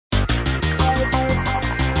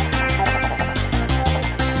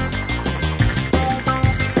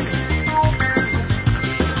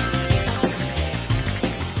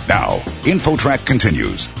InfoTrack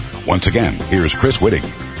continues. Once again, here's Chris Whitting.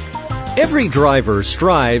 Every driver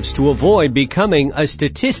strives to avoid becoming a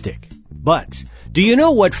statistic. But do you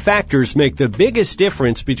know what factors make the biggest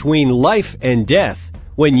difference between life and death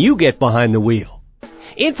when you get behind the wheel?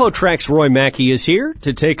 InfoTrack's Roy Mackey is here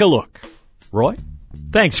to take a look. Roy?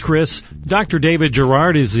 Thanks, Chris. Dr. David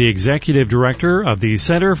Gerard is the Executive Director of the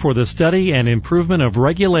Center for the Study and Improvement of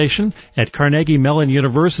Regulation at Carnegie Mellon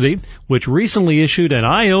University, which recently issued an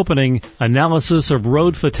eye-opening analysis of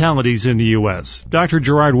road fatalities in the U.S. Dr.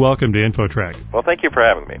 Gerard, welcome to InfoTrack. Well, thank you for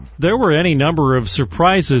having me. There were any number of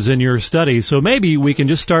surprises in your study, so maybe we can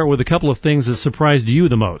just start with a couple of things that surprised you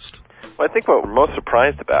the most. Well, I think what we're most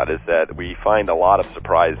surprised about is that we find a lot of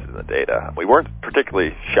surprises in the data. We weren't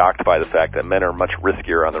particularly shocked by the fact that men are much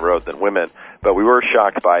riskier on the road than women, but we were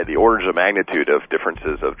shocked by the orders of magnitude of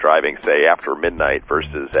differences of driving, say, after midnight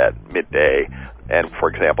versus at midday, and, for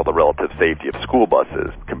example, the relative safety of school buses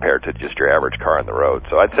compared to just your average car on the road.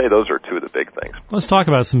 So I'd say those are two of the big things. Let's talk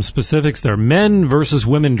about some specifics there. Men versus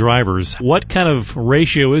women drivers. What kind of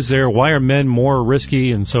ratio is there? Why are men more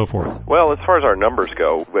risky and so forth? Well, as far as our numbers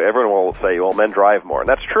go, everyone will say, well, men drive more, and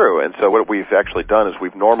that's true. And so what we've actually done is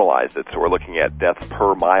we've normalized it. So we're looking at deaths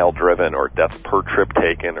per mile driven or deaths per trip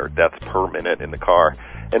taken or deaths per minute in the car.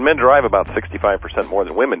 And men drive about 65% more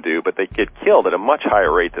than women do, but they get killed at a much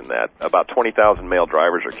higher rate than that. About 20,000 male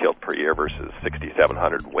drivers are killed per year versus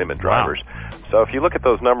 6,700 women drivers. Wow. So if you look at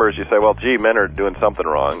those numbers, you say, well, gee, men are doing something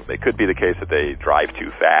wrong. It could be the case that they drive too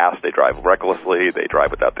fast, they drive recklessly, they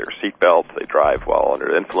drive without their seatbelts, they drive while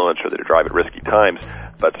under influence, or they drive at risky times.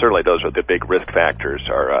 But certainly those are the big risk factors,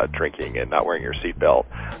 are drinking and not wearing your seatbelt.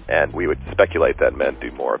 And we would speculate that men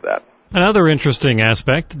do more of that. Another interesting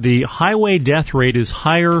aspect, the highway death rate is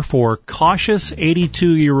higher for cautious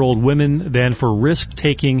 82-year-old women than for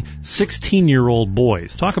risk-taking 16-year-old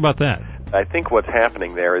boys. Talk about that. I think what's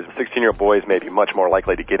happening there is 16-year-old boys may be much more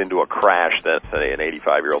likely to get into a crash than, say, an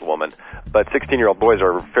 85-year-old woman. But 16-year-old boys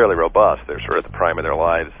are fairly robust. They're sort of at the prime of their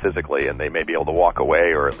lives physically, and they may be able to walk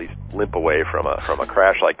away or at least limp away from a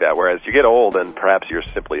crash like that. Whereas you get old and perhaps you're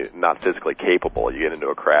simply not physically capable. You get into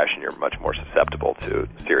a crash and you're much more susceptible to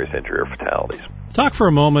serious injury or fatalities. Talk for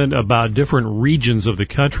a moment about different regions of the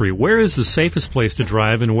country. Where is the safest place to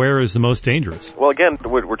drive and where is the most dangerous? Well, again,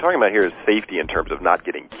 what we're talking about here is safety in terms of not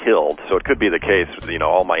getting killed. So it could be the case,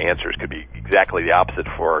 all my answers could be exactly the opposite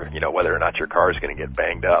for, whether or not your car is going to get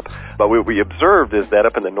banged up. But what we observed is that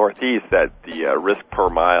up in the Northeast that the risk per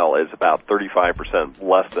mile is about 35%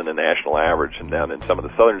 less than the national average. And down in some of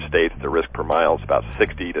the southern states, the risk per mile is about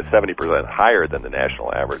 60 to 70% higher than the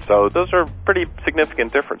national average. So those are pretty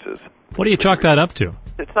significant differences. What do you chalk that up to?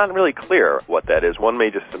 It's not really clear what that is. One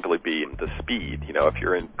may just simply be the speed. If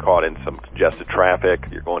you're caught in some congested traffic,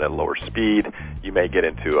 you're going at a lower speed, you may get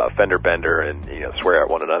into a fender bender and swear at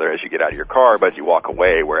one another as you get out of your car, but as you walk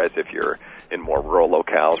away, whereas if you're in more rural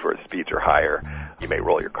locales where the speeds are higher, you may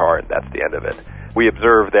roll your car and that's the end of it. We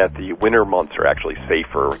observe that the winter months are actually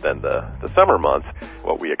safer than the summer months.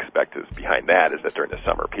 What we expect is behind that is that during the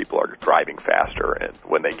summer people are driving faster, and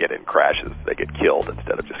when they get in crashes, they get killed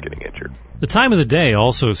instead of just getting injured. The time of the day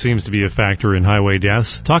also seems to be a factor in highway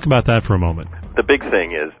deaths. Talk about that for a moment. The big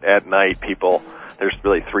thing is at night there's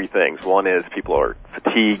really three things. One is people are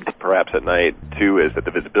fatigued, perhaps at night. Two is that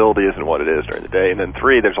the visibility isn't what it is during the day. And then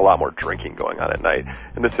three, there's a lot more drinking going on at night.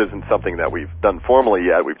 And this isn't something that we've done formally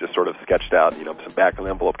yet. We've just sort of sketched out, some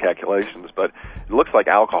back-of-the-envelope calculations. But it looks like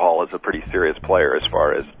alcohol is a pretty serious player as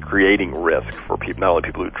far as creating risk for people, not only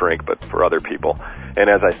people who drink, but for other people.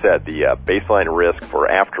 And as I said, the baseline risk for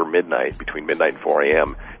after midnight, between midnight and 4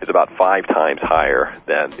 a.m., is about 5 times higher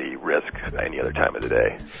than the risk any other time of the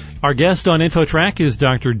day. Our guest on InfoTrack is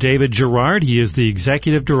Dr. David Gerard. He is the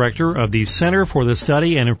Executive Director of the Center for the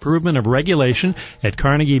Study and Improvement of Regulation at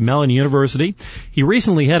Carnegie Mellon University. He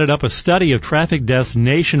recently headed up a study of traffic deaths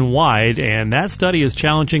nationwide, and that study is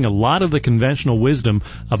challenging a lot of the conventional wisdom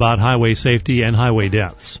about highway safety and highway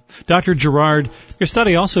deaths. Dr. Gerard, your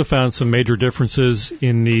study also found some major differences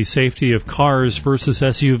in the safety of cars versus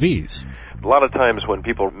SUVs. A lot of times when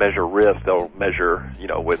people measure risk, they'll measure,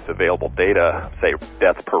 with available data, say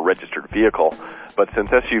deaths per registered vehicle. But since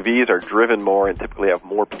SUVs are driven more and typically have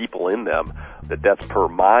more people in them, the deaths per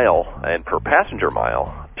mile and per passenger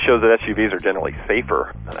mile shows that SUVs are generally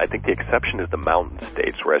safer. I think the exception is the mountain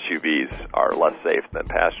states where SUVs are less safe than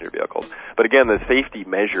passenger vehicles. But again, the safety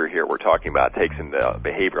measure here we're talking about takes into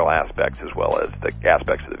behavioral aspects as well as the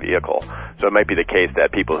aspects of the vehicle. So it might be the case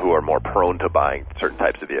that people who are more prone to buying certain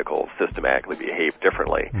types of vehicles systematically behave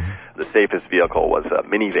differently. Mm-hmm. The safest vehicle was a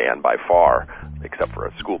minivan by far, except for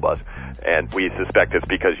a school bus. And we suspect it's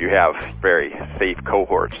because you have very safe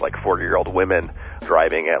cohorts like 40-year-old women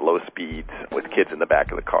driving at low speeds with kids in the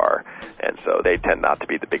back of the car. And so they tend not to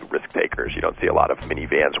be the big risk takers. You don't see a lot of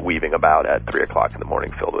minivans weaving about at 3 o'clock in the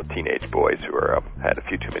morning filled with teenage boys who are had a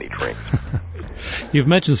few too many drinks. You've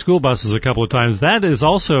mentioned school buses a couple of times. That is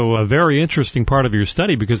also a very interesting part of your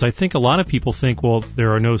study because I think a lot of people think, well,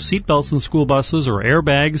 there are no seatbelts in school buses or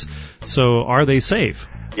airbags, so are they safe?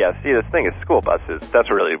 Yeah, see, the thing is, school buses, that's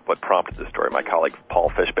really what prompted the story. My colleague Paul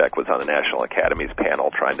Fishbeck was on the National Academy's panel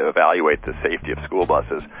trying to evaluate the safety of school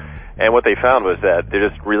buses. And what they found was that there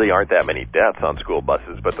just really aren't that many deaths on school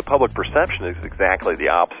buses, but the public perception is exactly the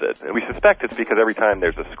opposite. And we suspect it's because every time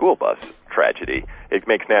there's a school bus tragedy, it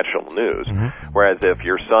makes national news. Mm-hmm. Whereas if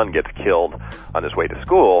your son gets killed on his way to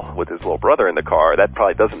school with his little brother in the car, that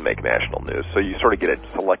probably doesn't make national news. So you sort of get a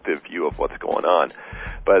selective view of what's going on.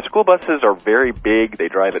 But school buses are very big. They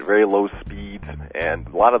drive at very low speeds, and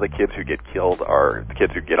a lot of the kids who get killed are the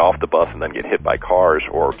kids who get off the bus and then get hit by cars,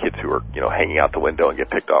 or kids who are, hanging out the window and get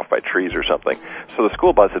picked off by trees or something. So the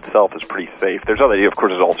school bus itself is pretty safe. There's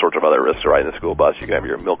all sorts of other risks riding the school bus. You can have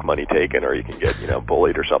your milk money taken, or you can get,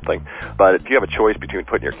 bullied or something. But if you have a choice between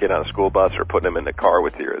putting your kid on a school bus or putting him in the car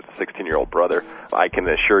with your 16-year-old brother, I can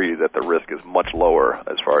assure you that the risk is much lower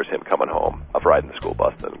as far as him coming home of riding the school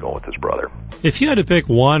bus than going with his brother. If you had to pick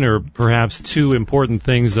one or perhaps two important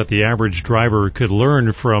things that the average driver could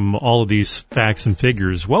learn from all of these facts and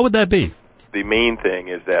figures, what would that be? The main thing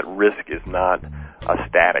is that risk is not a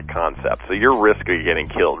static concept. So your risk of getting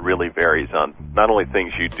killed really varies on not only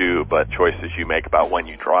things you do, but choices you make about when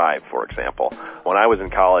you drive, for example. When I was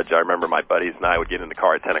in college, I remember my buddies and I would get in the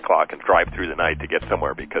car at 10 o'clock and drive through the night to get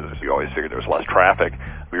somewhere because we always figured there was less traffic.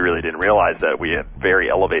 We really didn't realize that we had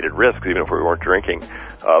very elevated risks, even if we weren't drinking,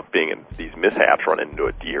 of being in these mishaps, running into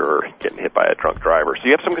a deer or getting hit by a drunk driver. So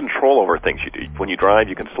you have some control over things you do. When you drive,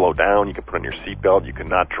 you can slow down, you can put on your seatbelt, you can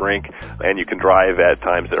not drink, and you can drive at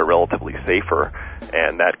times that are relatively safer,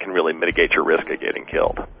 and that can really mitigate your risk of getting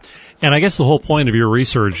killed. And I guess the whole point of your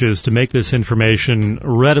research is to make this information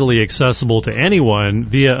readily accessible to anyone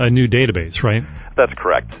via a new database, right? That's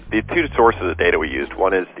correct. The two sources of data we used,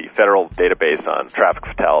 one is the federal database on traffic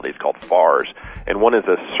fatalities called FARS, and one is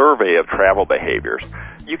a survey of travel behaviors.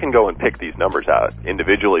 You can go and pick these numbers out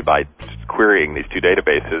individually by querying these two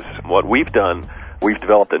databases. What we've done, we've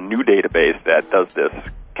developed a new database that does this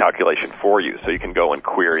calculation for you, so you can go and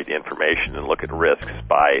query the information and look at risks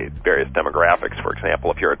by various demographics. For example,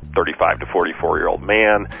 if you're a 35 to 44-year-old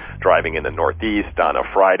man driving in the Northeast on a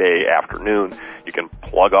Friday afternoon, you can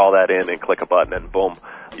plug all that in and click a button and boom,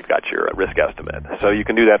 you've got your risk estimate. So you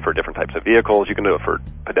can do that for different types of vehicles. You can do it for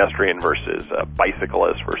pedestrian versus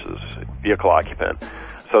bicyclist versus vehicle occupant.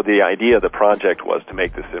 So the idea of the project was to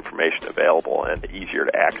make this information available and easier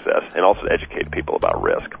to access, and also to educate people about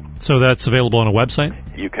risk. So that's available on a website?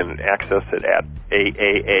 You can access it at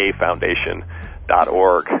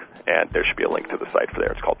aaafoundation.org, and there should be a link to the site for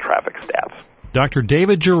there. It's called Traffic Stats. Dr.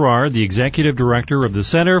 David Gerard, the Executive Director of the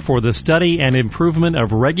Center for the Study and Improvement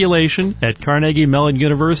of Regulation at Carnegie Mellon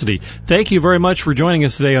University. Thank you very much for joining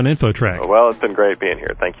us today on InfoTrack. Well, it's been great being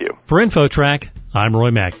here. Thank you. For InfoTrack, I'm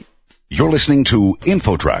Roy Mackey. You're listening to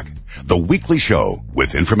InfoTrack, the weekly show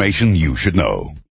with information you should know.